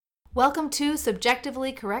Welcome to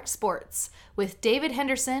Subjectively Correct Sports with David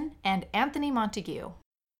Henderson and Anthony Montague.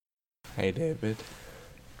 Hey, David.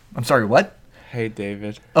 I'm sorry, what? Hey,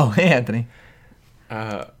 David. Oh, hey, Anthony.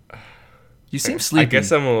 You seem sleepy. I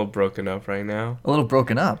guess I'm a little broken up right now. A little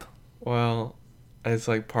broken up. Well, it's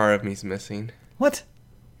like part of me's missing. What?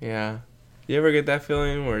 Yeah. You ever get that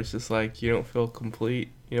feeling where it's just like you don't feel complete?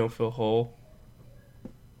 You don't feel whole?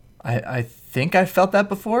 I think I felt that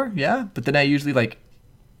before, yeah. But then I usually,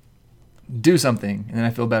 do something, and then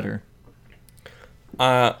I feel better.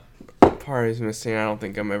 Part is missing. I don't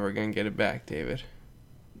think I'm ever going to get it back, David.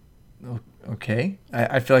 Okay.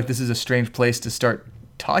 I feel like this is a strange place to start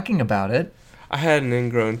talking about it. I had an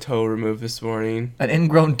ingrown toe removed this morning. An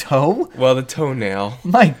ingrown toe? Well, the toenail.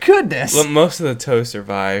 My goodness. Well, most of the toe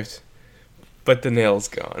survived, but the nail's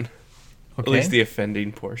gone. Okay. At least the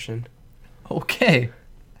offending portion. Okay.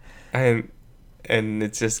 And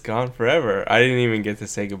it's just gone forever. I didn't even get to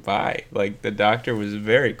say goodbye. Like, the doctor was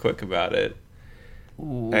very quick about it.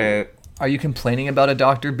 Ooh. And Are you complaining about a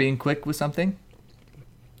doctor being quick with something?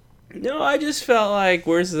 no, I just felt like,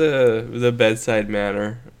 where's the bedside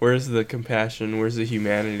manner? Where's the compassion? Where's the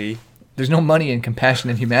humanity? There's no money in compassion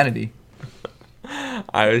and humanity.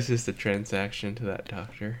 I was just a transaction to that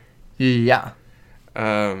doctor. Yeah.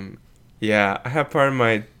 Yeah, I had part of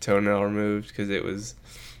my toenail removed because it was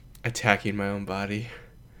attacking my own body.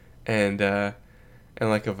 And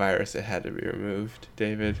like a virus, it had to be removed,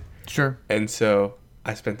 David. Sure. And so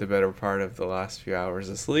I spent the better part of the last few hours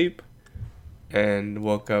asleep and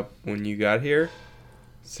woke up when you got here.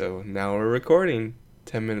 So now we're recording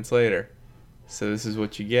 10 minutes later. So this is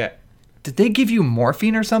what you get. Did they give you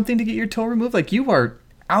morphine or something to get your toe removed? Like, you are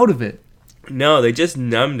out of it. No, they just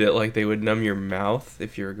numbed it like they would numb your mouth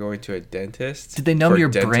if you were going to a dentist. Did they numb for your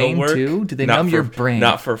dental brain work. too? Did they Not numb for- your brain?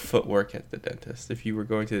 Not for footwork at the dentist. If you were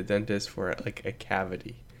going to the dentist for like a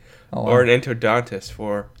cavity. Oh, Or an endodontist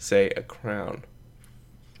for, say, a crown.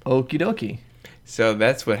 Okie dokie. So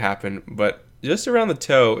that's what happened. But just around the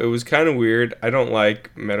toe, it was kind of weird. I don't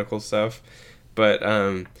like medical stuff. But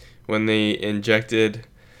when they injected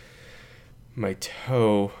my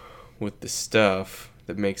toe with the stuff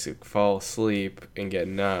that makes it fall asleep and get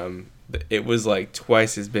numb, it was like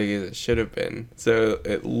twice as big as it should have been. So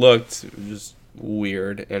it looked just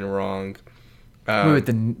weird and wrong. Wait,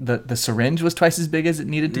 the syringe was twice as big as it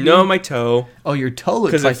needed to be? No, my toe. Oh, your toe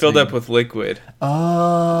looked Because twice it filled as up big. with liquid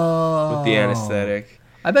Oh. with the anesthetic.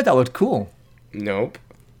 I bet that looked cool. Nope.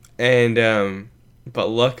 And but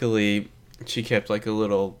luckily she kept like a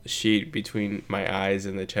little sheet between my eyes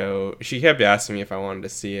and the toe. She kept asking me if I wanted to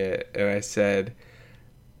see it, and I said,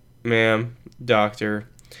 "Ma'am, doctor."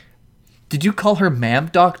 Did you call her ma'am,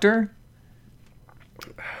 doctor?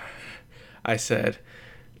 I said,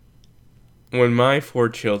 when my 4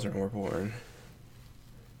 children were born,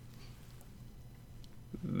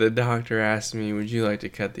 the doctor asked me, "Would you like to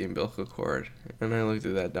cut the umbilical cord?" And I looked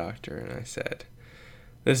at that doctor and I said,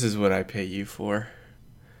 "This is what I pay you for.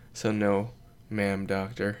 So no, ma'am,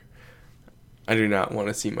 doctor. I do not want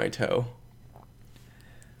to see my toe."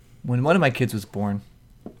 When one of my kids was born,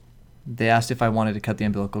 they asked if I wanted to cut the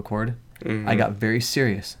umbilical cord. Mm-hmm. I got very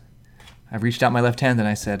serious. I reached out my left hand and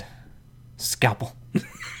I said, "Scalpel."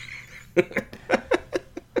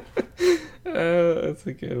 Oh, that's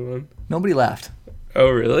a good one. Nobody laughed. Oh,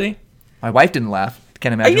 really? My wife didn't laugh.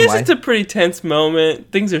 Can't I imagine guess why. it's a pretty tense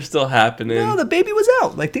moment. Things are still happening. No, the baby was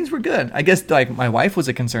out. Like, things were good. I guess, my wife was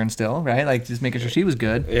a concern still, right? Like, just making sure she was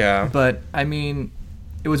good. Yeah. But, I mean,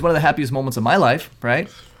 it was one of the happiest moments of my life, right?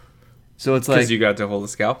 So it's like, Because you got to hold a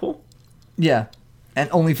scalpel? yeah. And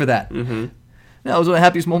only for that. Mm-hmm. No, it was one of the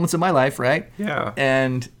happiest moments of my life, right? Yeah.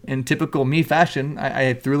 And in typical me fashion,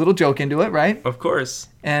 I threw a little joke into it, right? Of course.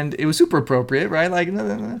 And it was super appropriate, right? Like, it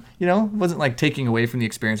wasn't like taking away from the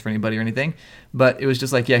experience for anybody or anything. But it was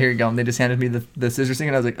just like, yeah, here you go. And they just handed me the scissors thing,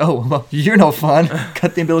 and I was like, oh, well, you're no fun.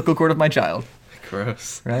 Cut the umbilical cord of my child,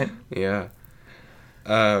 Gross. right? Yeah.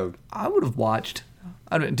 I would have watched.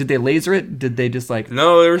 Did they laser it? Did they just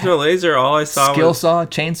No, there was no laser. All I saw skill was... saw,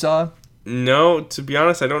 chainsaw? No, to be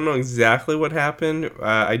honest, I don't know exactly what happened.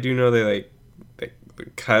 I do know they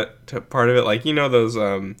cut part of it. Like, those...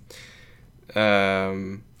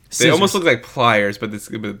 they almost look like pliers, but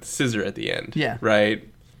the scissor at the end. Yeah. Right?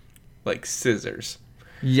 Like scissors.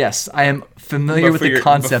 Yes, I am familiar But with for the your-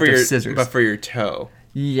 concept but for of your- scissors. But for your toe.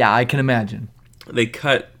 Yeah, I can imagine. They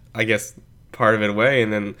cut, I guess, part of it away,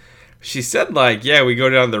 and then she said, yeah, we go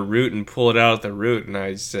down the root and pull it out at the root, and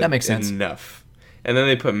I said, That makes sense. Enough. And then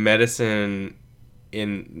they put medicine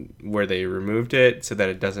in where they removed it so that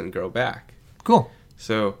it doesn't grow back. Cool.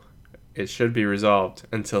 So it should be resolved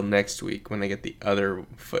until next week when they get the other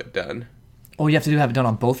foot done. Oh, you have to have it done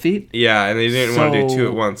on both feet? Yeah, and they didn't want to do two So-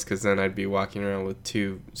 at once because then I'd be walking around with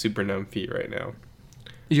two super numb feet right now.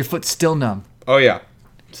 Your foot's still numb. Oh yeah,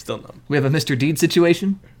 still numb. We have a Mr. Deed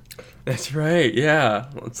situation. That's right. Yeah,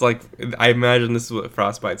 it's like I imagine this is what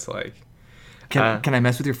frostbite's like. Can I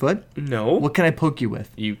mess with your foot? No, What can I poke you with?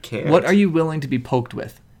 you can't. What are you willing to be poked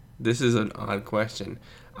with? This is an odd question.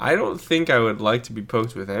 I don't think I would like to be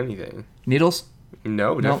poked with anything. Needles?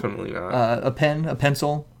 No, No. definitely not. A pen? A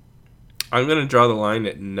pencil? I'm gonna draw the line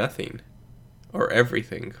at nothing, or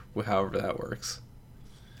everything, however that works.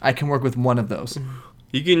 I can work with one of those.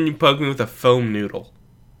 You can poke me with a foam noodle.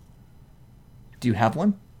 Do you have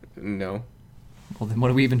one? No. Well, then what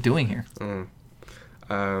are we even doing here?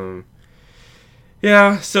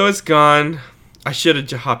 Yeah, so it's gone. I should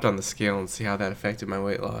have hopped on the scale and see how that affected my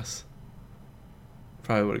weight loss.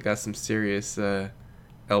 Probably would have got some serious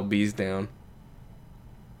lbs down.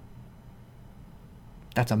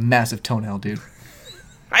 That's a massive toenail, dude.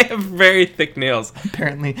 I have very thick nails.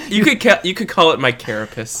 Apparently, You could call it my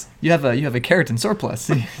carapace. you have a keratin surplus.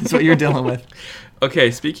 That's what you're dealing with.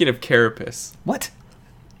 Okay, speaking of carapace. What?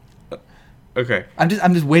 Okay, I'm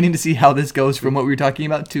just waiting to see how this goes from what we were talking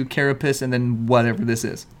about to carapace and then whatever this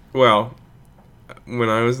is. well, when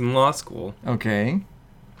I was in law school, Okay.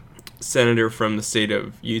 Senator from the state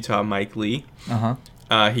of Utah, Mike Lee,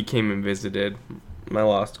 he came and visited my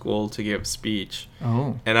law school to give a speech.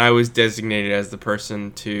 Oh. And I was designated as the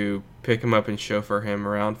person to pick him up and chauffeur him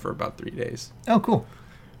around for about 3 days. Oh, cool.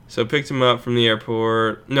 So I picked him up from the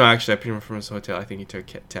airport. No, actually, I picked him up from his hotel. I think he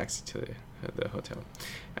took a taxi to the hotel.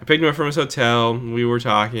 I picked him up from his hotel. We were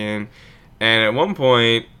talking. And at one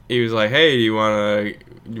point, he was like, hey, do you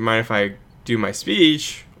mind if I do my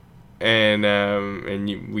speech? And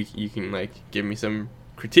you can, like, give me some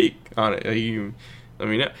critique on it. You let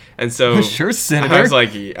me know. And so Sure, Senator. I was like,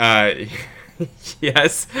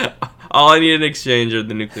 yes. All I need in exchange are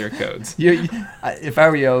the nuclear codes. If I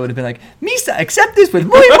were you, I would have been like, Misa, accept this with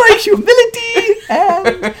more humility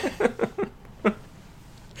and...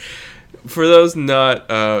 For those not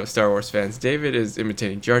Star Wars fans, David is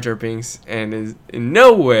imitating Jar Jar Binks and is in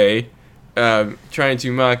no way trying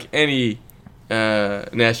to mock any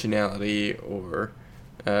nationality or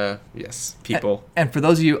people. And for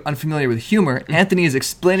those of you unfamiliar with humor, Anthony is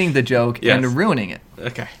explaining the joke Yes. and ruining it.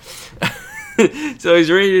 Okay. So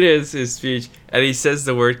he's reading his speech, and he says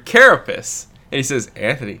the word carapace. And he says,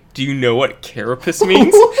 Anthony, do you know what carapace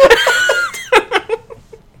means?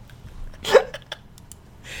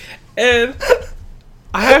 And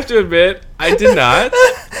I have to admit, I did not.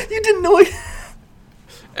 You didn't know it.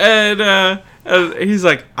 And he's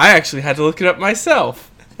like, I actually had to look it up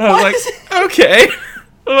myself. And I What was is it? like, okay,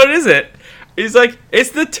 what is it? He's like,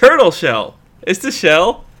 it's the turtle shell. It's the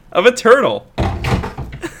shell of a turtle.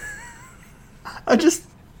 I just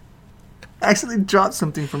accidentally dropped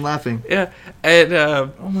something from laughing. Yeah, and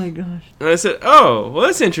Oh my gosh. I said, oh, well,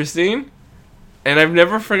 that's interesting. And I've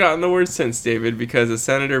never forgotten the word since, David, because a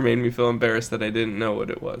senator made me feel embarrassed that I didn't know what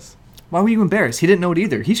it was. Why were you embarrassed? He didn't know it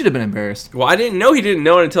either. He should have been embarrassed. Well, I didn't know he didn't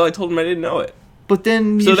know it until I told him I didn't know it. But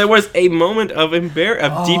then So there was a moment of deep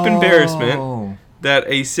embarrassment Oh. that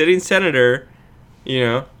a sitting senator,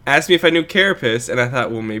 asked me if I knew carapace, and I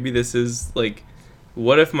thought, well, maybe this is, like,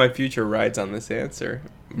 what if my future rides on this answer?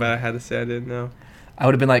 But I had to say I didn't know. I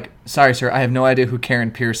would have been like, sorry, sir, I have no idea who Karen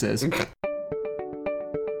Pierce is.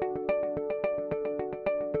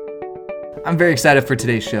 I'm very excited for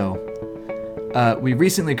today's show. We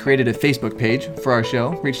recently created a Facebook page for our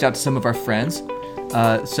show, reached out to some of our friends.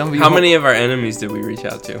 Some of you How many of our enemies did we reach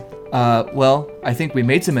out to? Well, I think we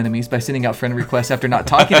made some enemies by sending out friend requests after not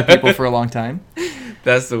talking to people for a long time.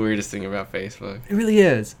 That's the weirdest thing about Facebook. It really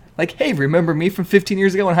is. Like, hey, remember me from 15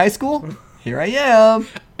 years ago in high school? Here I am.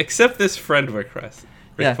 Except this friend request.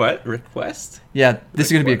 Yeah. Request? Yeah, this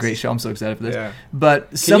is going to be a Request. great show. I'm so excited for this. Yeah. But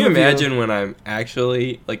Can some you of imagine when I'm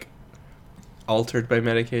actually, like, altered by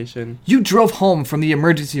medication? You drove home from the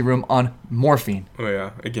emergency room on morphine. Oh,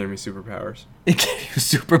 yeah. It gave me superpowers. It gave you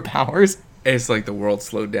superpowers. It's like the world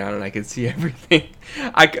slowed down and I could see everything.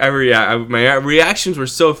 My reactions were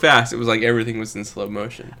so fast, it was like everything was in slow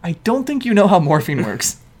motion. I don't think you know how morphine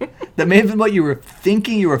works. That may have been what you were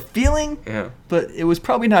thinking, you were feeling, Yeah. but it was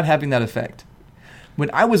probably not having that effect. When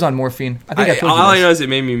I was on morphine, I think I told you all I this. know is it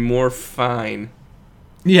made me more fine.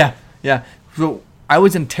 Yeah. So I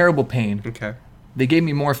was in terrible pain. Okay. They gave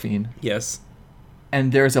me morphine, Yes.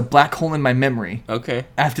 and there's a black hole in my memory. Okay.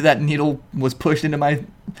 After that needle was pushed into my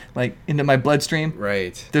bloodstream,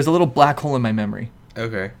 Right. there's a little black hole in my memory.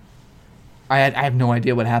 Okay. I have no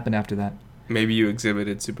idea what happened after that. Maybe you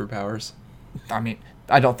exhibited superpowers. I mean,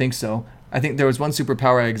 I don't think so. I think there was one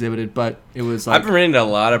superpower I exhibited, but it was like... I've been reading a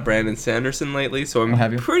lot of Brandon Sanderson lately, so I'm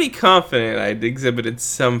have you? pretty confident I'd exhibited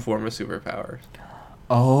some form of superpower.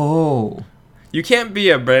 Oh. You can't be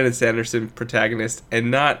a Brandon Sanderson protagonist and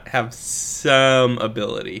not have some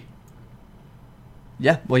ability.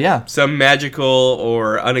 Yeah, well, yeah. Some magical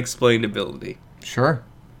or unexplained ability. Sure.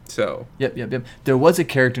 So. Yep. There was a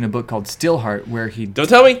character in a book called Steelheart where he... Don't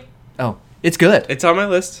tell me! Oh, it's good. It's on my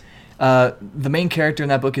list. The main character in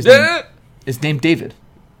that book is named David.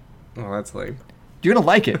 Oh, that's lame. You're going to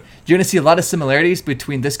like it. You're going to see a lot of similarities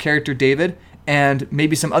between this character, David, and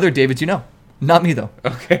maybe some other Davids you know. Not me, though.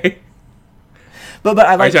 Okay. But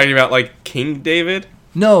I like... Are you talking about, like, King David?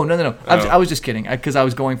 No. Oh. I was just kidding, because I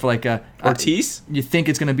was going for, like, a... Ortiz? You think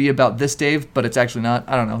it's going to be about this Dave, but it's actually not.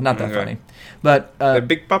 I don't know. Not that Okay. funny. But... The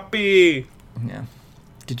big puppy! Yeah.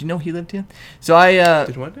 Did you know he lived here? So I...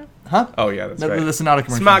 Did what now? Huh? Oh, yeah, that's The right. Sonata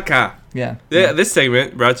commercial. Smaka. Yeah. This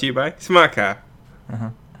segment brought to you by Smaka.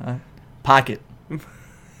 Pocket.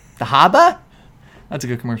 The Haba? That's a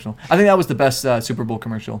good commercial. I think that was the best Super Bowl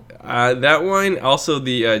commercial. That one, also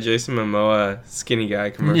the Jason Momoa skinny guy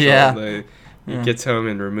commercial. Yeah. He gets home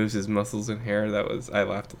and removes his muscles and hair. I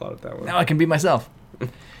laughed a lot at that one. Now I can be myself.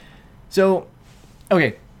 So,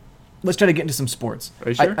 okay. Let's try to get into some sports. Are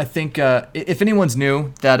you sure? I think if anyone's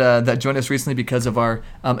new that joined us recently because of our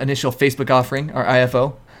initial Facebook offering, our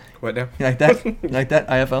IFO. What now? You like that? You like that?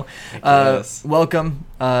 IFO? Yes. Welcome.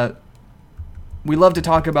 We love to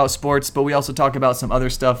talk about sports, but we also talk about some other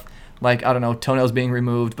stuff like, I don't know, toenails being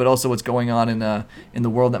removed, but also what's going on in the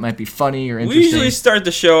world that might be funny or We interesting. usually start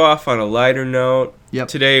the show off on a lighter note. Yep.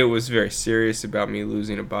 Today it was very serious about me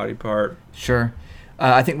losing a body part. Sure.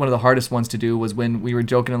 I think one of the hardest ones to do was when we were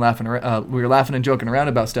joking and laughing. We were laughing and joking around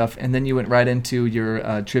about stuff, and then you went right into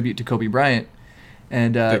your tribute to Kobe Bryant.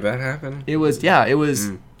 And Did that happen? it was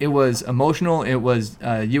it was emotional. It was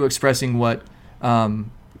you expressing what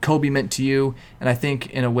Kobe meant to you, and I think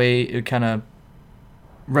in a way it kind of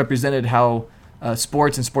represented how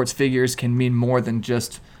sports and sports figures can mean more than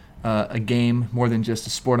just a game, more than just a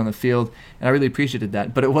sport on the field, and I really appreciated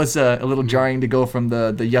that. But it was a little jarring to go from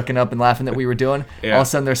the yucking up and laughing that we were doing. Yeah. All of a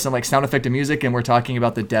sudden, there's some like sound effect of music, and we're talking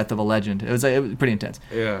about the death of a legend. It was pretty intense.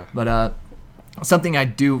 Yeah. But something I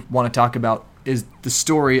do want to talk about is the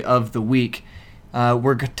story of the week.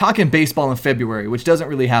 We're talking baseball in February, which doesn't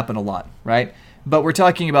really happen a lot, right? But we're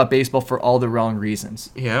talking about baseball for all the wrong reasons.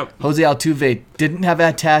 Yep. Jose Altuve didn't have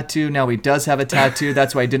that tattoo. Now he does have a tattoo.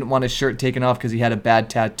 That's why he didn't want his shirt taken off, because he had a bad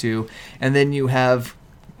tattoo. And then you have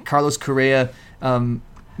Carlos Correa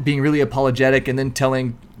being really apologetic and then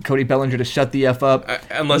telling Cody Bellinger to shut the F up.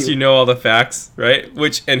 Unless you know all the facts, right?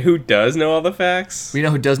 And who does know all the facts? You know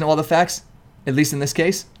who does know all the facts? At least in this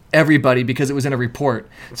case? Everybody, because it was in a report.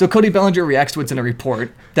 So Cody Bellinger reacts to what's in a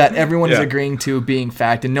report that everyone is Yeah. agreeing to being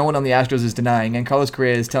fact, and no one on the Astros is denying, and Carlos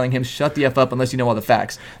Correa is telling him, shut the F up unless you know all the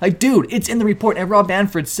facts. Like, dude, it's in the report, and Rob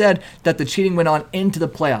Manfred said that the cheating went on into the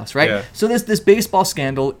playoffs, right? Yeah. So this baseball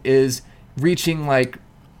scandal is reaching, like,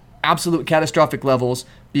 absolute catastrophic levels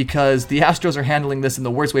because the Astros are handling this in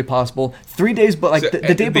the worst way possible. 3 days, but like So,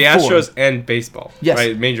 the day the before. Astros and baseball. Yes.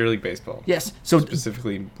 Right? Major League Baseball. Yes. So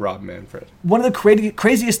Specifically Rob Manfred. one of the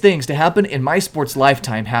craziest things to happen in my sports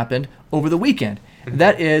lifetime happened over the weekend.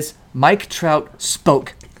 That is, Trout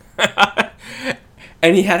spoke.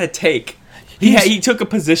 And he had a take. He took a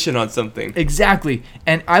position on something. Exactly.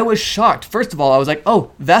 And I was shocked. First of all, I was like,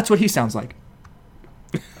 oh, that's what he sounds like.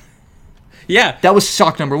 Yeah. That was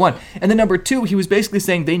shock number one. And then number two, he was basically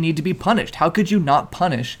saying they need to be punished. How could you not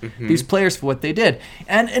punish these players for what they did?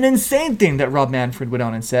 And an insane thing that Rob Manfred went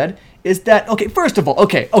on and said is that, first of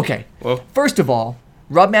all,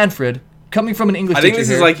 Rob Manfred, coming from an English I think teacher this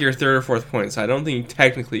is here, like your third or fourth point, so I don't think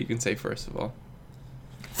technically you can say first of all.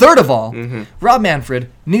 third of all, Rob Manfred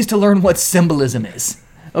needs to learn what symbolism is.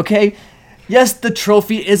 Okay? Yes, the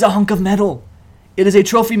trophy is a hunk of metal. It is a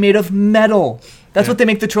trophy made of metal. That's what they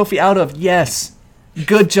make the trophy out of. Yes.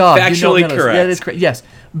 Good job. Factually metals. correct. Yeah, it is correct. Yes.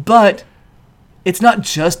 But it's not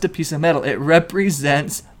just a piece of metal. It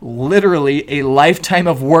represents literally a lifetime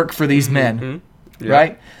of work for these men. Yeah.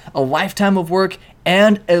 Right? A lifetime of work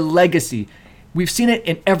and a legacy. We've seen it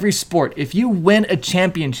in every sport. If you win a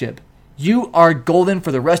championship, you are golden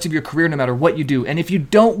for the rest of your career no matter what you do. And if you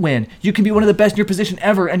don't win, you can be one of the best in your position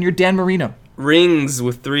ever, and you're Dan Marino. Rings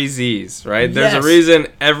with 3 Z's, right? There's Yes. a reason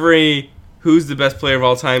every who's the best player of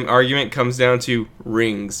all time argument comes down to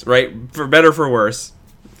rings, right? For better, for worse.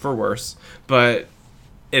 But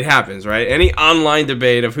it happens, right? Any online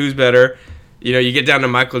debate of who's better, you get down to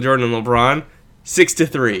Michael Jordan and LeBron,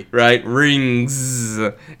 6-3, right? Rings.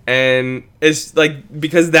 And it's like,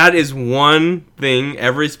 because that is one thing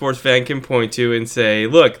every sports fan can point to and say,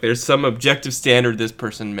 look, there's some objective standard this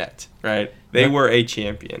person met, right? They were a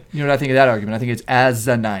champion. You know what I think of that argument? I think it's as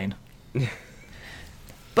a 9.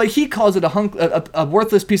 But he calls it a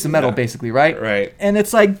worthless piece of metal, basically, right? Right. And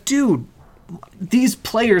it's like, dude, these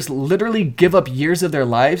players literally give up years of their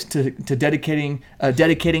lives to dedicating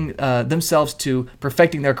themselves to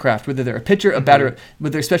perfecting their craft. Whether they're a pitcher, a batter,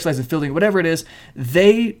 whether they're specialized in fielding, whatever it is,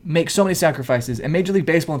 they make so many sacrifices. And Major League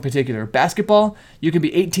Baseball in particular, basketball, you can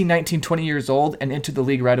be 18, 19, 20 years old and enter the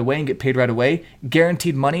league right away and get paid right away,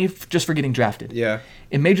 guaranteed money just for getting drafted. Yeah.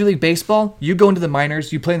 In Major League Baseball, you go into the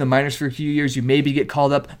minors, you play in the minors for a few years, you maybe get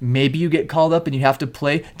called up, and you have to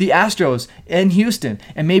play the Astros in Houston,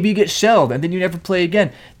 and maybe you get shelled, and then you never play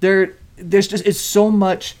again. There's just, it's so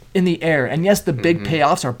much in the air. And yes, the big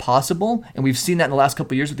payoffs are possible, and we've seen that in the last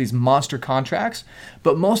couple of years with these monster contracts,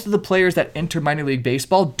 but most of the players that enter minor league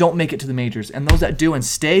baseball don't make it to the majors, and those that do and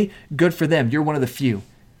stay, good for them. You're one of the few,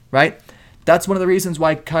 right? That's one of the reasons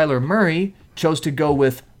why Kyler Murray chose to go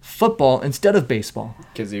with football instead of baseball.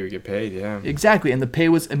 Because he would get paid, yeah. Exactly, and the pay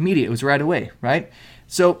was immediate. It was right away, right?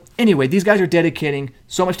 So anyway, these guys are dedicating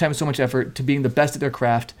so much time and so much effort to being the best at their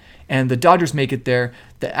craft, and the Dodgers make it there.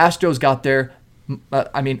 The Astros got there,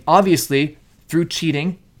 obviously, through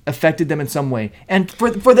cheating, affected them in some way. And for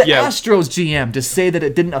the Astros GM to say that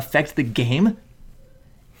it didn't affect the game,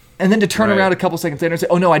 and then to turn around a couple seconds later and say,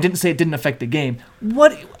 oh no, I didn't say it didn't affect the game.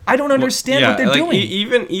 What? I don't understand what they're doing.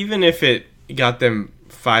 Even if it got them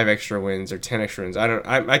 5 extra wins or 10 extra wins.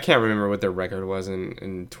 I can't remember what their record was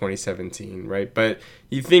in 2017, right? But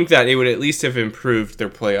you think that it would at least have improved their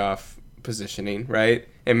playoff positioning, right?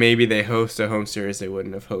 And maybe they host a home series they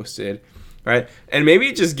wouldn't have hosted, right? And maybe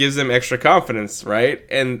it just gives them extra confidence, right?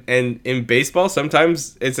 And in baseball,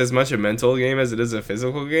 sometimes it's as much a mental game as it is a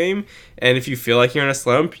physical game. And if you feel like you're in a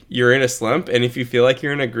slump, you're in a slump. And if you feel like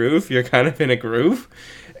you're in a groove, you're kind of in a groove.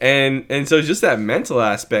 And so just that mental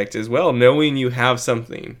aspect as well, knowing you have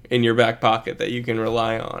something in your back pocket that you can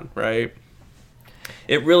rely on, right?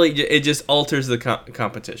 It just alters the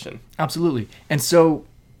competition. Absolutely. And so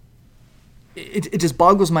it just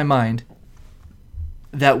boggles my mind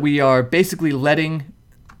that we are basically letting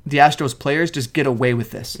the Astros players just get away with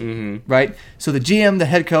this, right? So the GM, the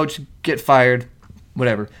head coach get fired,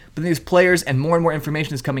 whatever. But these players, and more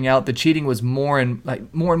information is coming out. The cheating was more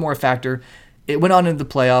and more a factor. It went on into the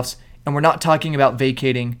playoffs, and we're not talking about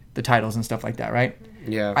vacating the titles and stuff like that, right?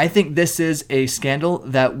 Yeah. I think this is a scandal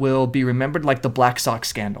that will be remembered like the Black Sox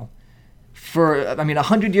scandal.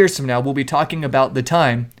 100 years from now, we'll be talking about the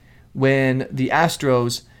time when the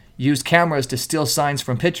Astros used cameras to steal signs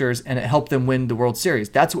from pitchers, and it helped them win the World Series.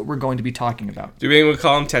 That's what we're going to be talking about. Do we even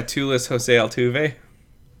call him Tattoo-less Jose Altuve?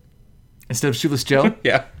 Instead of Shoeless Joe?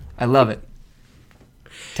 Yeah. I love it.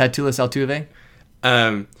 Tattoo-less Altuve?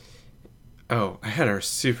 Oh, I had a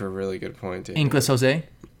super really good point. Inkless Jose?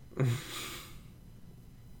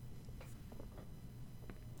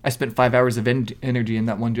 I spent 5 hours of energy in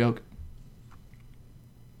that one joke.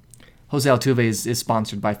 Jose Altuve is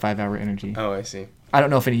sponsored by 5 Hour Energy. Oh, I see. I don't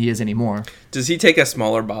know if he is anymore. Does he take a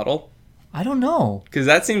smaller bottle? I don't know. Because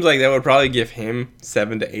that seems like that would probably give him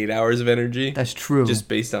 7 to 8 hours of energy. That's true. Just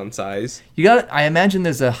based on size. I imagine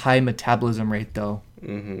there's a high metabolism rate, though.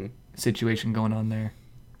 Situation going on there.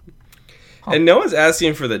 Huh. And no one's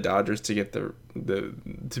asking for the Dodgers to get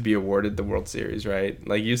to be awarded the World Series, right?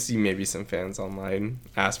 Like, you see maybe some fans online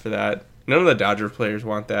ask for that. None of the Dodger players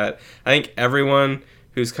want that. I think everyone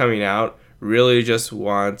who's coming out really just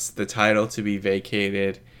wants the title to be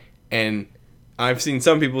vacated. And I've seen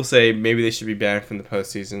some people say maybe they should be banned from the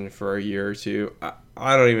postseason for a year or two.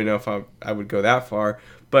 I don't even know if I would go that far.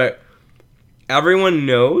 But everyone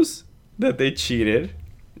knows that they cheated.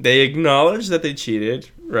 They acknowledge that they cheated,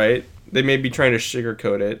 right? They may be trying to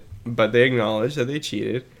sugarcoat it, but they acknowledge that they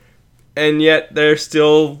cheated. And yet they're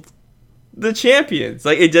still the champions.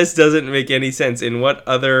 Like, it just doesn't make any sense. In what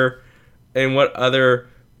other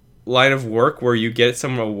line of work where you get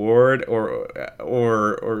some award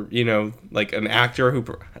or you know, like an actor who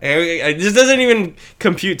it just doesn't even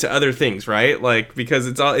compute to other things, right? Like, because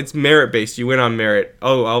it's merit based. You win on merit.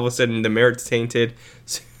 Oh, all of a sudden the merit's tainted.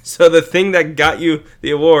 So the thing that got you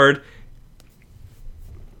the award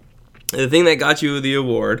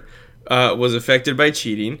was affected by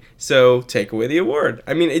cheating, so take away the award.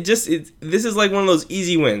 I mean, this is like one of those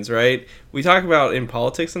easy wins, right? We talk about in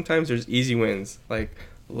politics sometimes there's easy wins, like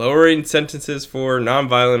lowering sentences for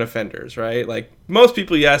nonviolent offenders, right? Like, most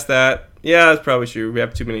people, you ask that, yeah, that's probably true. We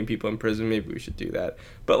have too many people in prison, maybe we should do that.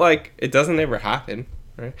 But, like, it doesn't ever happen,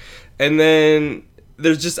 right? And then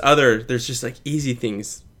there's just like easy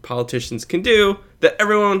things politicians can do that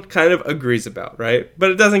everyone kind of agrees about, right?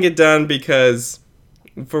 But it doesn't get done because,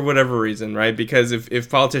 for whatever reason, right? Because if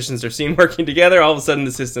politicians are seen working together, all of a sudden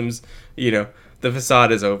the system's, the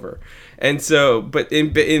facade is over. And so, but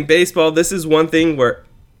in baseball, this is one thing where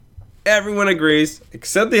everyone agrees,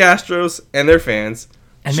 except the Astros and their fans.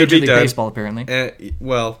 And Major League Baseball, apparently. They're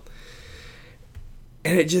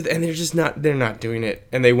not doing it,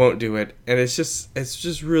 and they won't do it, and it's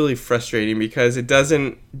just really frustrating because it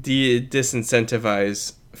doesn't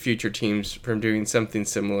disincentivize future teams from doing something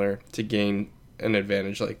similar to gain an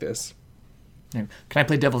advantage like this. Can I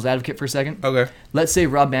play devil's advocate for a second? Okay. Let's say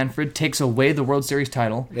Rob Manfred takes away the World Series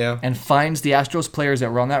title and fines the Astros players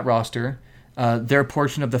that were on that roster their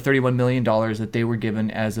portion of the $31 million that they were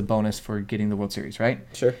given as a bonus for getting the World Series, right?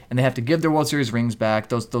 Sure. And they have to give their World Series rings back,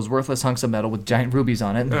 those worthless hunks of metal with giant rubies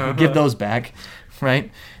on it. Give those back,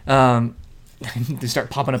 right? They start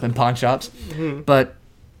popping up in pawn shops. Mm-hmm. But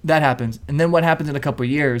that happens. And then what happens in a couple of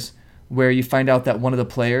years where you find out that one of the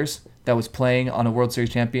players that was playing on a World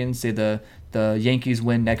Series champion, say the Yankees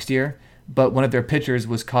win next year, but one of their pitchers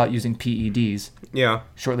was caught using PEDs. Yeah.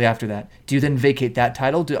 Shortly after that. Do you then vacate that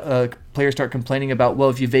title? Do players start complaining about, well,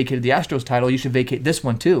 if you vacated the Astros title, you should vacate this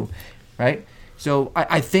one too, right? So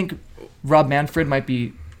I think Rob Manfred might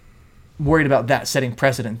be worried about that, setting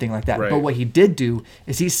precedent, thing like that. Right. But what he did do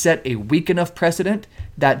is he set a weak enough precedent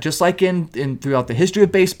that just like in throughout the history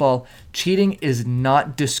of baseball, cheating is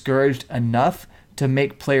not discouraged enough to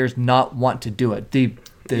make players not want to do it.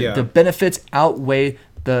 The benefits outweigh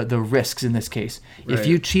the risks in this case. Right. If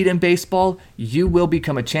you cheat in baseball, you will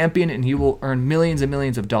become a champion and you will earn millions and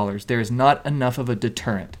millions of dollars. There is not enough of a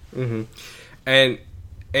deterrent. Mm-hmm.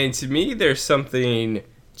 And to me, there's something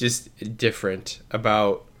just different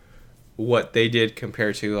about what they did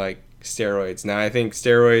compared to like steroids. Now, I think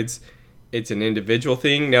steroids, it's an individual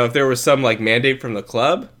thing. Now, if there was some like mandate from the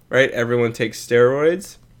club, right, everyone takes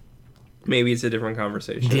steroids, maybe it's a different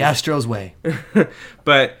conversation. The Astros way.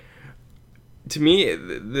 But to me,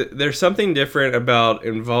 there's something different about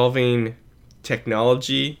involving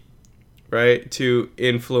technology, right, to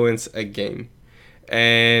influence a game.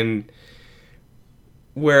 And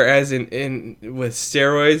whereas in with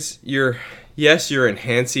steroids, you're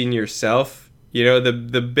enhancing yourself.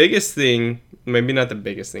 The biggest thing, maybe not the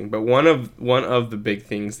biggest thing, but one of the big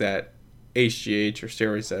things that HGH or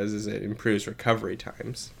steroids does is it improves recovery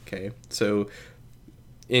times. Okay, so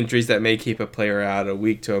injuries that may keep a player out a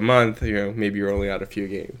week to a month, maybe you're only out a few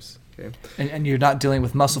games. Okay? And you're not dealing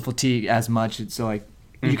with muscle fatigue as much. So like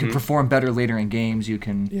you can perform better later in games. You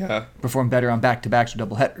can perform better on back-to-backs or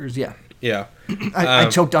double-headers. Yeah. Yeah. I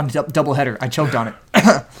choked on double-header. I choked on it.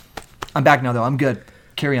 I'm back now, though. I'm good.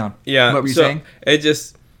 Carry on. Yeah. What were you saying? It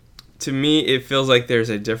just, to me, it feels like there's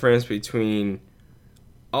a difference between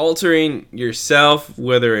altering yourself,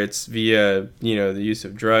 whether it's via, the use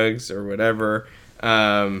of drugs or whatever,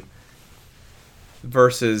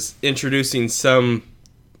 versus introducing some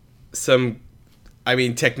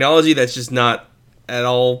technology that's just not at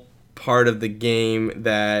all part of the game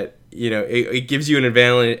that, it gives you an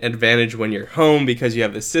advantage when you're home because you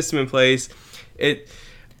have the system in place.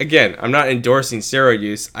 Again, I'm not endorsing steroid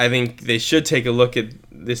use. I think they should take a look at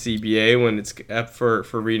the CBA when it's up for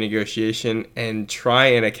renegotiation and try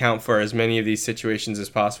and account for as many of these situations as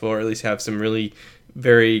possible, or at least have some really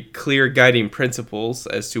very clear guiding principles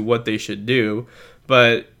as to what they should do.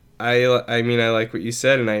 But I like what you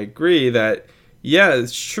said, and I agree that, yeah,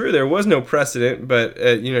 it's true, there was no precedent, but,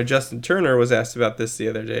 Justin Turner was asked about this the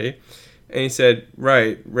other day, and he said,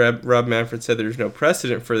 right, Rob Manfred said there's no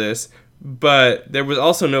precedent for this, but there was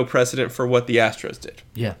also no precedent for what the Astros did.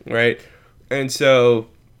 Yeah. Right? And so,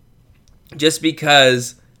 just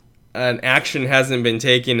because an action hasn't been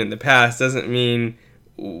taken in the past doesn't mean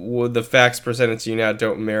the facts presented to you now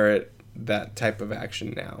don't merit that type of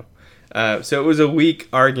action now. So it was a weak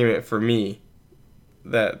argument for me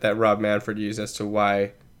that Rob Manfred used as to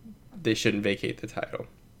why they shouldn't vacate the title.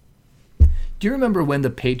 Do you remember when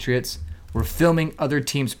the Patriots were filming other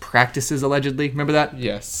teams' practices, allegedly? Remember that?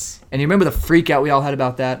 Yes. And you remember the freak out we all had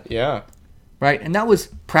about that? Yeah. Right? And that was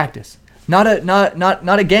practice. Not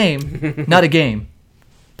a game. Not a game.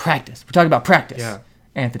 Practice. We're talking about practice. Yeah.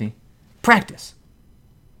 Anthony. Practice.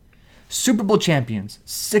 Super Bowl champions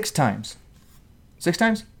 6 times. 6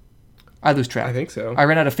 times? I lose track. I think so. I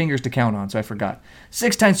ran out of fingers to count on, so I forgot.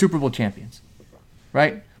 6-time Super Bowl champions.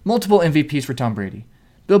 Right? Multiple MVPs for Tom Brady.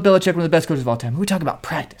 Bill Belichick, one of the best coaches of all time. We talk about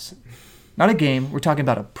practice. Not a game. We're talking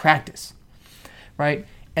about a practice. Right?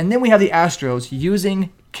 And then we have the Astros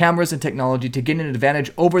using cameras and technology to gain an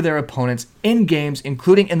advantage over their opponents in games,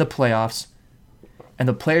 including in the playoffs. and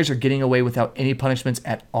the players are getting away without any punishments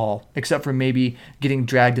at all, except for maybe getting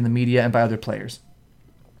dragged in the media and by other players.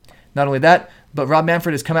 Not only that, but Rob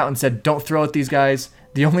Manfred has come out and said, don't throw at these guys.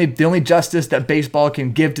 The only justice that baseball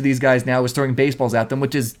can give to these guys now is throwing baseballs at them,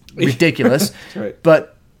 which is ridiculous. Right.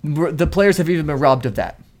 But the players have even been robbed of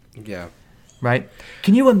that. Yeah. Right?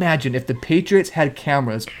 Can you imagine if the Patriots had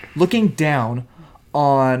cameras looking down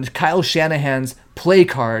on Kyle Shanahan's play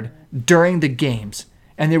card during the games,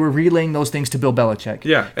 and they were relaying those things to Bill Belichick?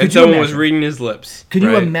 Yeah, Could and you someone was imagine? reading his lips. Could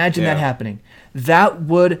you right? imagine that Yeah. happening? That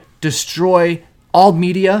would destroy all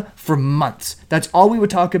media for months. That's all we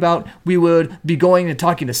would talk about. We would be going and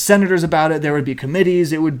talking to senators about it. There would be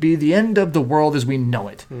committees. It would be the end of the world as we know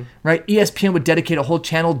it. Right? ESPN would dedicate a whole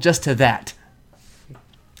channel just to that.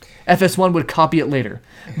 FS1 would copy it later.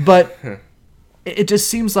 But it just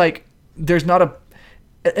seems like there's not a,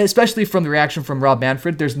 especially from the reaction from Rob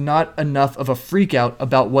Manfred, there's not enough of a freak out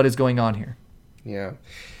about what is going on here. Yeah.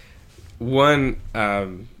 One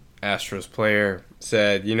Astros player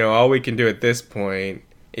said, all we can do at this point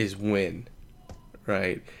is win,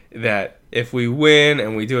 right? That if we win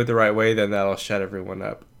and we do it the right way, then that'll shut everyone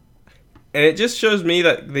up. And it just shows me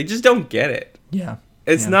that they just don't get it. Yeah.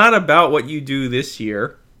 It's not about what you do this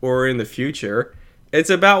year or in the future.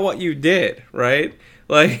 It's about what you did, right?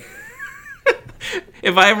 Like,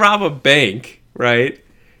 if I rob a bank, right,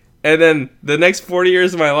 and then the next 40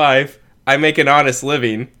 years of my life, I make an honest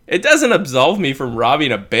living, it doesn't absolve me from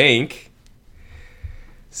robbing a bank.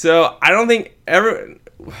 So I don't think and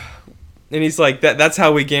he's like, that's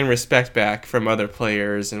how we gain respect back from other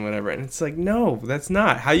players and whatever. And it's like, no, that's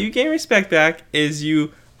not. How you gain respect back is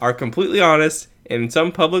you are completely honest in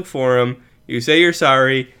some public forum, you say you're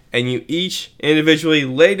sorry, and you each individually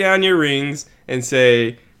lay down your rings and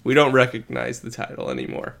say, we don't recognize the title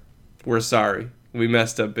anymore. We're sorry. We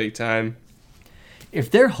messed up big time. If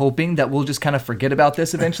they're hoping that we'll just kind of forget about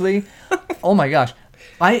this eventually, oh my gosh.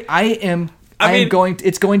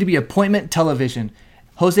 It's going to be appointment television.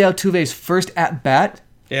 Jose Altuve's first at-bat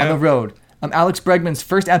on the road. Alex Bregman's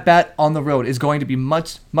first at-bat on the road is going to be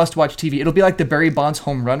must-watch TV. It'll be like the Barry Bonds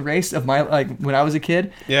home run race of when I was a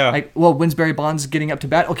kid. Yeah. When's Barry Bonds getting up to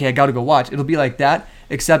bat? Okay, I got to go watch. It'll be like that,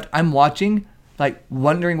 except I'm watching,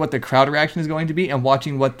 wondering what the crowd reaction is going to be and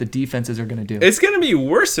watching what the defenses are going to do. It's going to be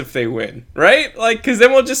worse if they win, right? Because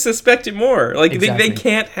then we'll just suspect it more. Exactly. They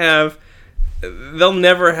can't have... They'll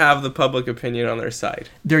never have the public opinion on their side.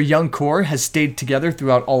 Their young core has stayed together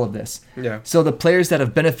throughout all of this. Yeah. So the players that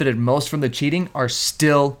have benefited most from the cheating are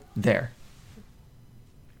still there.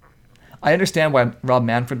 I understand why Rob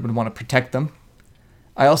Manfred would want to protect them.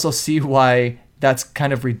 I also see why that's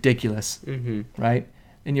kind of ridiculous, right?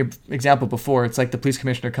 In your example before, it's like the police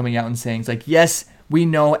commissioner coming out and saying, it's like, yes, we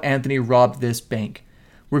know Anthony robbed this bank.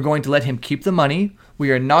 We're going to let him keep the money. We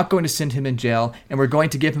are not going to send him in jail, and we're going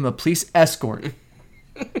to give him a police escort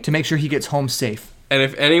to make sure he gets home safe. And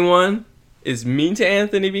if anyone is mean to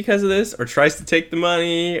Anthony because of this, or tries to take the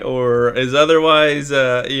money, or is otherwise,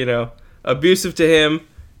 abusive to him,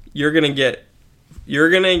 you're gonna get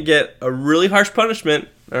a really harsh punishment.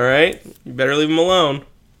 All right, you better leave him alone.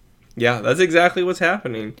 Yeah, that's exactly what's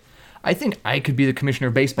happening. I think I could be the commissioner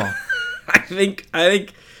of baseball. I think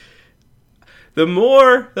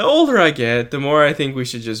the older I get, the more I think we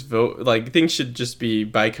should just vote. Things should just be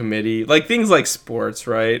by committee. Things like sports,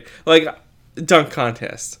 right? Dunk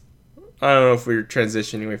contest. I don't know if we're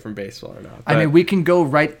transitioning away from baseball or not. I mean, we can go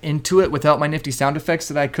right into it without my nifty sound effects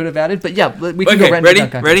that I could have added. But yeah, we can go right into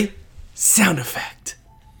dunk contest. Ready? Sound effect.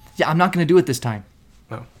 Yeah, I'm not going to do it this time.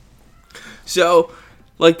 Oh. So,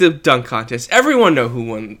 the dunk contest. Everyone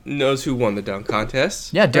knows who won the dunk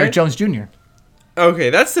contest. Yeah, Derek right? Jones Jr. Okay,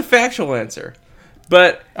 that's the factual answer.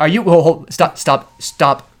 But are you?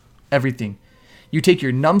 Stop everything. You take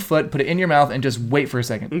your numb foot, put it in your mouth, and just wait for a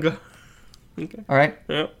second. Okay. All right.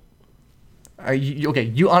 Yeah. Are you okay?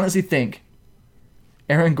 You honestly think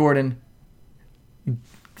Aaron Gordon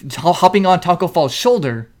hopping on Taco Fall's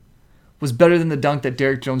shoulder was better than the dunk that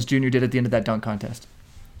Derek Jones Jr. did at the end of that dunk contest?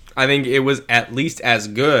 I think it was at least as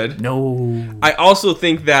good. No. I also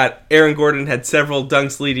think that Aaron Gordon had several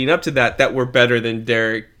dunks leading up to that were better than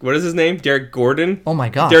Derek. What is his name? Derek Gordon? Oh my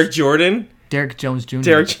gosh. Derek Jordan? Derek Jones Jr.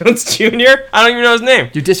 Derek Jones Jr.? I don't even know his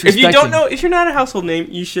name. You're disrespecting. If you're not a household name,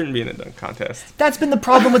 you shouldn't be in a dunk contest. That's been the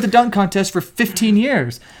problem with the dunk contest for 15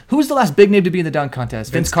 years. Who was the last big name to be in the dunk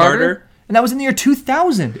contest? Vince Carter? And that was in the year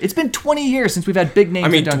 2000. It's been 20 years since we've had big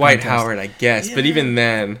names in dunk Dwight contest. Howard, I guess. Yeah. But even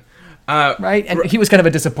then... right? And he was kind of a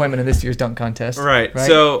disappointment in this year's dunk contest. Right.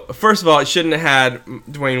 So, first of all, it shouldn't have had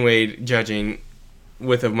Dwayne Wade judging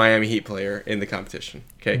with a Miami Heat player in the competition.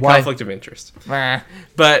 Okay? Why? Conflict of interest.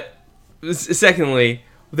 But, secondly,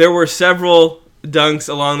 there were several dunks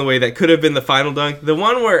along the way that could have been the final dunk. The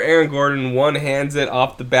one where Aaron Gordon one-hands it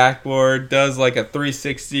off the backboard, does like a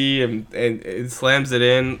 360 and it slams it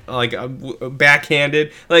in like a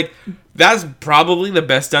backhanded. Like, that's probably the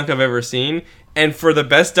best dunk I've ever seen. And for the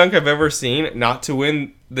best dunk I've ever seen, not to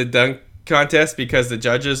win the dunk contest because the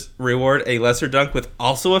judges reward a lesser dunk with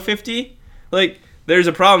also a 50, like, there's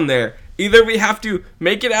a problem there. Either we have to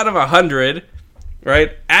make it out of 100,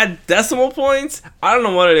 right? Add decimal points. I don't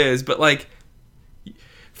know what it is, but like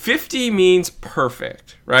 50 means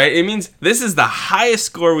perfect, right? It means this is the highest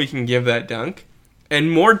score we can give that dunk,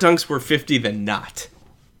 and more dunks were 50 than not.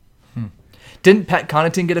 Didn't Pat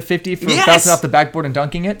Connaughton get a 50 for bouncing off the backboard and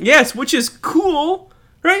dunking it? Yes, which is cool,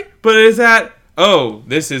 right? But is that, oh,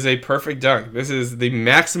 this is a perfect dunk. This is the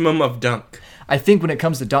maximum of dunk. I think when it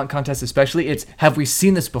comes to dunk contests especially, it's, have we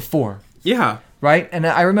seen this before? Yeah. Right? And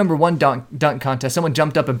I remember one dunk contest, someone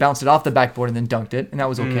jumped up and bounced it off the backboard and then dunked it, and that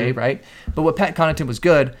was okay, right? But what Pat Connaughton was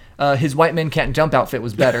good, his white men can't jump outfit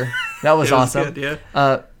was better. That was awesome. Good,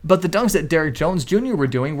 yeah. But the dunks that Derrick Jones Jr. were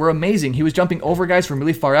doing were amazing. He was jumping over guys from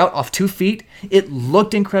really far out, off 2 feet. It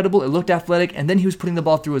looked incredible. It looked athletic. And then he was putting the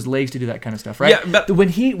ball through his legs to do that kind of stuff, right? Yeah, but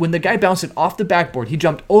when the guy bounced it off the backboard, he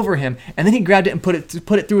jumped over him, and then he grabbed it and put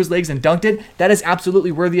it through his legs and dunked it. That is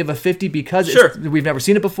absolutely worthy of a 50 because we've never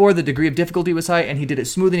seen it before. The degree of difficulty was high, and he did it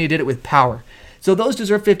smooth, and he did it with power. So those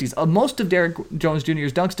deserve 50s. Most of Derrick Jones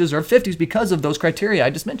Jr.'s dunks deserve 50s because of those criteria I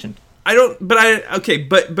just mentioned.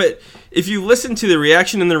 But if you listen to the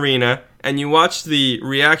reaction in the arena and you watch the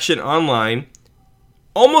reaction online,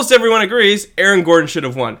 almost everyone agrees Aaron Gordon should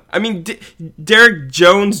have won. I mean, Derrick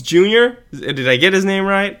Jones Jr., did I get his name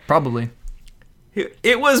right? Probably.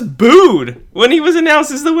 It was booed when he was announced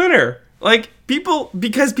as the winner. Like,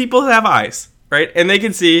 because people have eyes, right? And they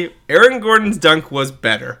can see Aaron Gordon's dunk was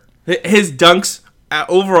better. His dunks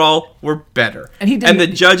overall were better. And the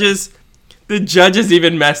judges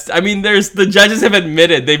even messed. I mean, the judges have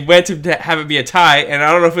admitted they went to have it be a tie, and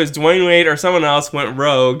I don't know if it was Dwayne Wade or someone else went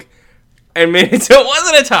rogue and made it so it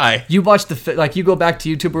wasn't a tie. You watch you go back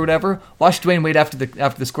to YouTube or whatever. Watch Dwayne Wade after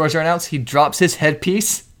the scores are announced. He drops his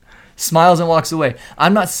headpiece, smiles, and walks away.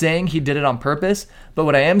 I'm not saying he did it on purpose, but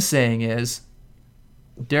what I am saying is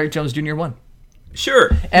Derrick Jones Jr. won.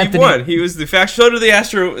 Sure, Anthony, he won. He was the fact. So did the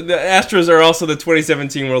Astros. The Astros are also the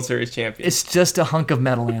 2017 World Series champions. It's just a hunk of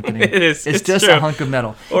metal, Anthony. It is. It's just true. A hunk of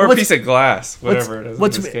metal. Or a piece of glass, whatever it is in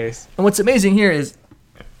this case. And what's amazing here is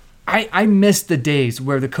I miss the days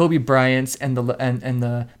where the Kobe Bryants and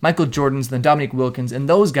the Michael Jordans, the Dominique Wilkins, and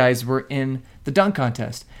those guys were in the dunk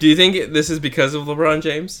contest. Do you think this is because of LeBron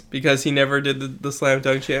James? Because he never did the slam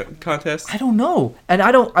dunk contest? I don't know. And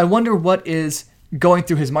I wonder what is going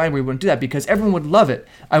through his mind where he wouldn't do that, because everyone would love it.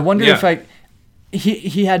 I wonder if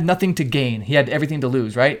he had nothing to gain. He had everything to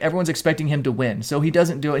lose, right? Everyone's expecting him to win. So he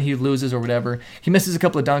doesn't do it, he loses or whatever. He misses a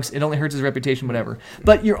couple of dunks, it only hurts his reputation, whatever.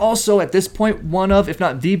 But you're also, at this point, one of, if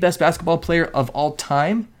not the best basketball player of all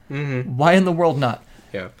time. Mm-hmm. Why in the world not?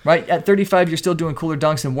 Yeah. Right? At 35, you're still doing cooler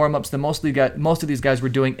dunks and warm-ups than most of these guys were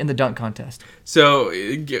doing in the dunk contest. So,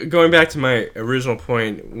 going back to my original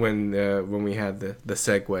point when we had the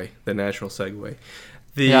segue, the natural segue.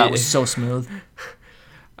 It was so smooth.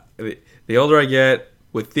 The older I get,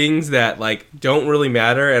 with things that, like, don't really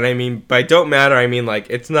matter, and I mean, by don't matter, I mean, like,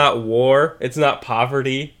 it's not war, it's not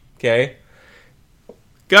poverty, okay?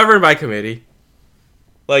 Governed by committee.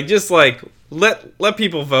 Like, just, like, let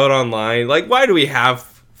people vote online. Like, why do we have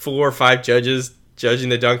 4 or 5 judges judging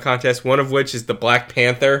the dunk contest, one of which is the Black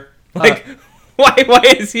Panther? Like, why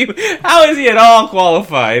is he, how is he at all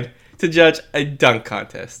qualified to judge a dunk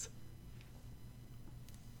contest?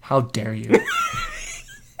 How dare you?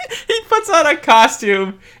 He puts on a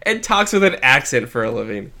costume and talks with an accent for a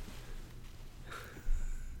living.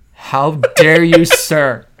 How dare you,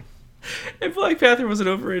 sir? If Black Panther was an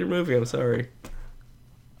overrated movie, I'm sorry.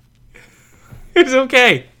 It was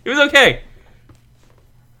okay. It was okay.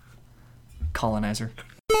 Colonizer.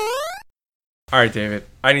 All right, David.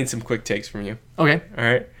 I need some quick takes from you. Okay. All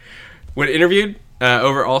right. When interviewed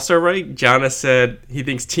over All-Star break, Giannis said he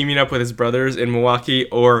thinks teaming up with his brothers in Milwaukee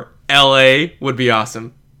or L.A. would be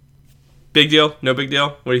awesome. Big deal? No big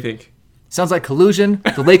deal? What do you think? Sounds like collusion.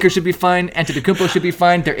 The Lakers should be fine. Antetokounmpo should be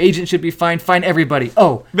fine. Their agent should be fine. Fine everybody.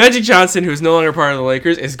 Oh. Magic Johnson, who's no longer part of the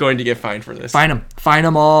Lakers, is going to get fined for this. Fine them. Fine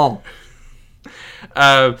them all.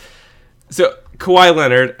 So Kawhi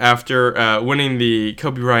Leonard, after winning the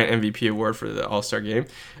Kobe Bryant MVP award for the All-Star game,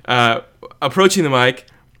 approaching the mic,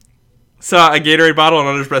 saw a Gatorade bottle and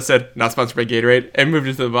under his breath said, "Not sponsored by Gatorade," and moved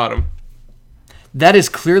it to the bottom. That is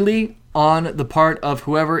clearly on the part of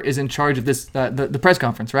whoever is in charge of this, the press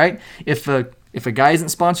conference, right? If If a guy isn't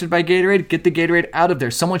sponsored by Gatorade, get the Gatorade out of there.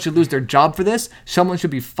 Someone should lose their job for this. Someone should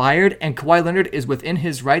be fired. And Kawhi Leonard is within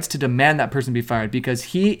his rights to demand that person be fired because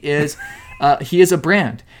he is a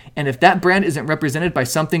brand. And if that brand isn't represented by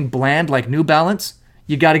something bland like New Balance,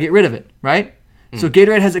 you got to get rid of it, right? So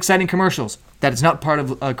Gatorade has exciting commercials. That is not part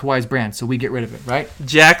of Kawhi's brand, so we get rid of it, right?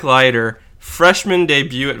 Jack Leiter, freshman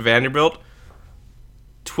debut at Vanderbilt,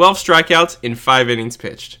 12 strikeouts in 5 innings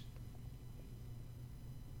pitched.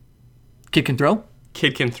 Kid can throw?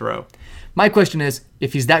 Kid can throw. My question is,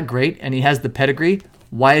 if he's that great and he has the pedigree,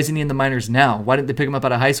 why isn't he in the minors now? Why didn't they pick him up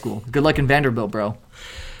out of high school? Good luck in Vanderbilt, bro.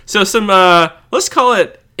 So some, let's call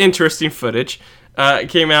it interesting footage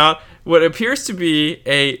came out. What appears to be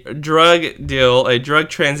a drug deal, a drug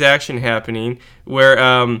transaction happening where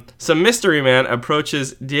some mystery man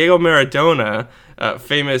approaches Diego Maradona,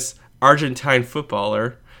 famous Argentine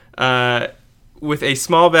footballer, with a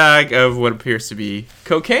small bag of what appears to be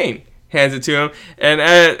cocaine. Hands it to him, and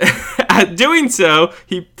at doing so,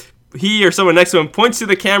 he or someone next to him points to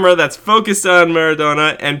the camera that's focused on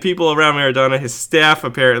Maradona, and people around Maradona, his staff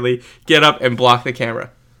apparently, get up and block the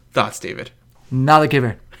camera. Thoughts, David? Nada que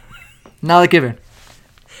ver. Nada que ver.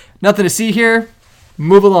 Nothing to see here.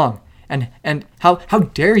 Move along. And how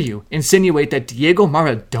dare you insinuate that Diego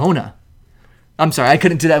Maradona... I'm sorry, I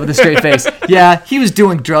couldn't do that with a straight face. Yeah, he was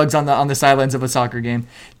doing drugs on the sidelines of a soccer game.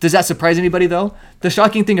 Does that surprise anybody, though? The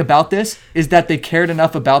shocking thing about this is that they cared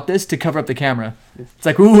enough about this to cover up the camera. It's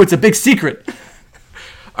like, ooh, it's a big secret.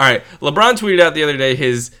 All right, LeBron tweeted out the other day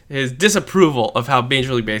his disapproval of how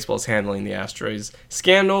Major League Baseball is handling the Astros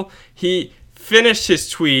scandal. He finished his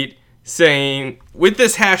tweet saying, with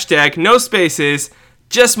this hashtag, no spaces,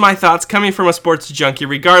 just my thoughts coming from a sports junkie,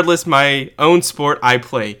 regardless my own sport I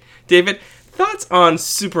play. David, thoughts on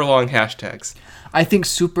super long hashtags? I think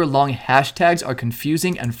super long hashtags are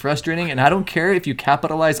confusing and frustrating, and I don't care if you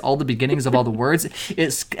capitalize all the beginnings of all the words.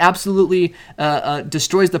 It absolutely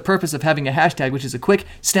destroys the purpose of having a hashtag, which is a quick,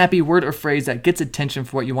 snappy word or phrase that gets attention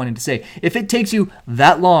for what you're wanting to say. If it takes you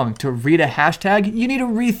that long to read a hashtag, you need to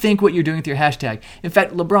rethink what you're doing with your hashtag. In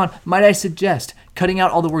fact, LeBron, might I suggest cutting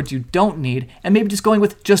out all the words you don't need and maybe just going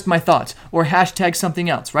with just my thoughts or hashtag something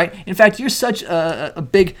else, right? In fact, you're such a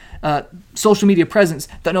big social media presence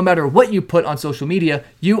that no matter what you put on social media,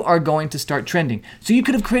 you are going to start trending. So you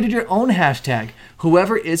could have created your own hashtag.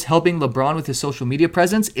 Whoever is helping LeBron with his social media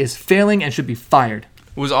presence is failing and should be fired.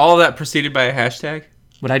 Was all of that preceded by a hashtag?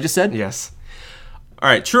 What I just said? Yes. All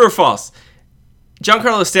right, true or false?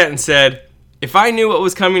 Giancarlo Stanton said, if I knew what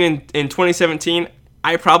was coming in 2017,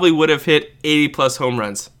 I probably would have hit 80-plus home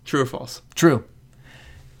runs. True or false? True.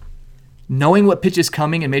 Knowing what pitch is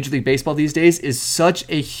coming in Major League Baseball these days is such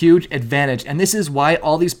a huge advantage. And this is why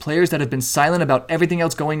all these players that have been silent about everything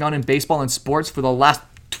else going on in baseball and sports for the last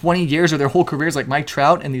 20 years or their whole careers, like Mike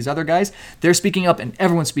Trout and these other guys, they're speaking up and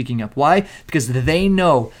everyone's speaking up. Why? Because they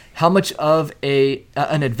know how much of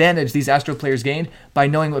an advantage these Astro players gained by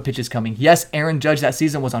knowing what pitch is coming. Yes, Aaron Judge that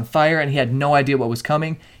season was on fire and he had no idea what was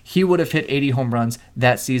coming. He would have hit 80 home runs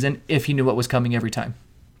that season if he knew what was coming every time.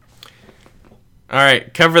 All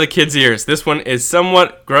right, cover the kids' ears. This one is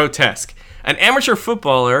somewhat grotesque. An amateur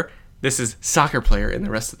footballer, this is soccer player in the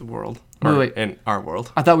rest of the world, or Wait. in our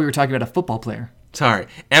world. I thought we were talking about a football player. Sorry,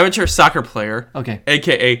 amateur soccer player, Okay.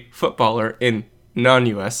 a.k.a. footballer in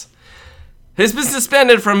non-U.S., has been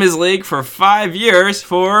suspended from his league for 5 years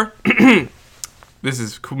for, this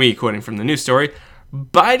is me quoting from the news story,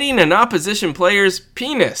 biting an opposition player's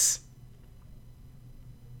penis.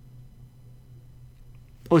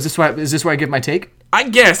 Oh, is this where I give my take? I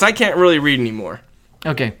guess. I can't really read anymore.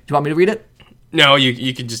 Okay. Do you want me to read it? No,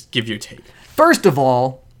 you can just give your take. First of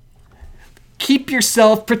all, keep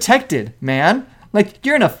yourself protected, man. Like,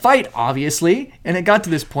 you're in a fight, obviously, and it got to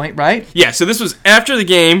this point, right? Yeah, so this was after the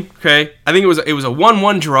game, okay? I think it was a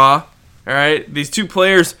 1-1 draw, all right? These two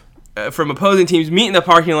players from opposing teams meet in the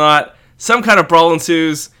parking lot. Some kind of brawl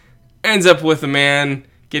ensues. Ends up with a man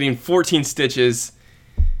getting 14 stitches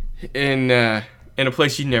in a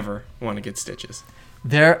place you never want to get stitches.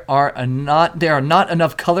 There are not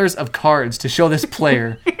enough colors of cards to show this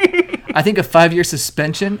player. I think a 5-year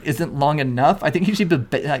suspension isn't long enough. I think he should be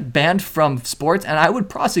banned from sports, and I would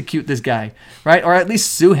prosecute this guy, right? Or at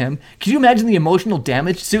least sue him. Could you imagine the emotional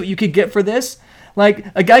damage suit you could get for this? Like,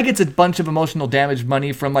 a guy gets a bunch of emotional damage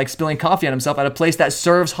money from, like, spilling coffee on himself at a place that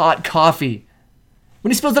serves hot coffee.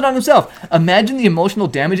 When he spills it on himself, imagine the emotional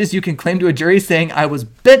damages you can claim to a jury saying, I was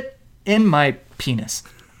bit in my penis.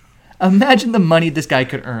 Imagine the money this guy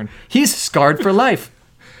could earn. He's scarred for life.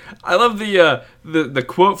 I love the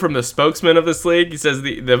quote from the spokesman of this league. He says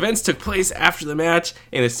the events took place after the match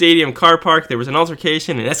in the stadium car park. There was an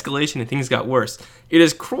altercation, an escalation, and things got worse. It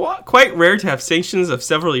is quite rare to have sanctions of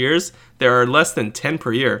several years. There are less than 10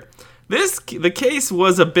 per year. The case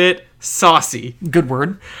was a bit saucy. Good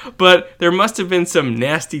word. But there must have been some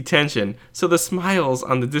nasty tension, so the smiles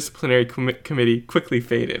on the disciplinary committee quickly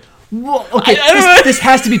faded. Whoa, okay, this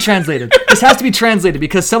has to be translated. This has to be translated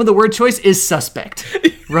because some of the word choice is suspect,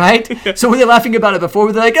 right? So when they're laughing about it before,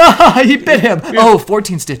 they're like, he bit him. Oh,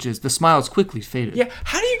 14 stitches. The smiles quickly faded. Yeah,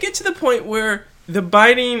 how do you get to the point where the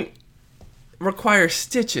biting requires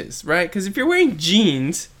stitches, right? Because if you're wearing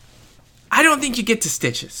jeans, I don't think you get to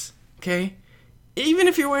stitches, okay? Even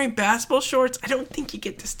if you're wearing basketball shorts, I don't think you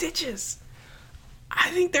get to stitches.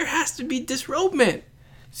 I think there has to be disrobement.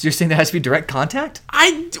 So you're saying there has to be direct contact?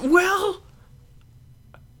 I'm trying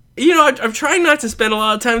not to spend a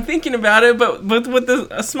lot of time thinking about it, but with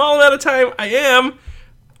a small amount of time I am,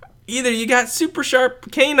 either you got super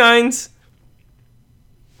sharp canines,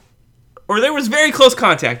 or there was very close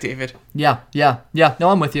contact, David. Yeah. No,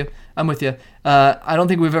 I'm with you. I don't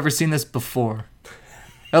think we've ever seen this before.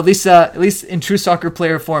 At least in true soccer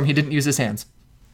player form, he didn't use his hands.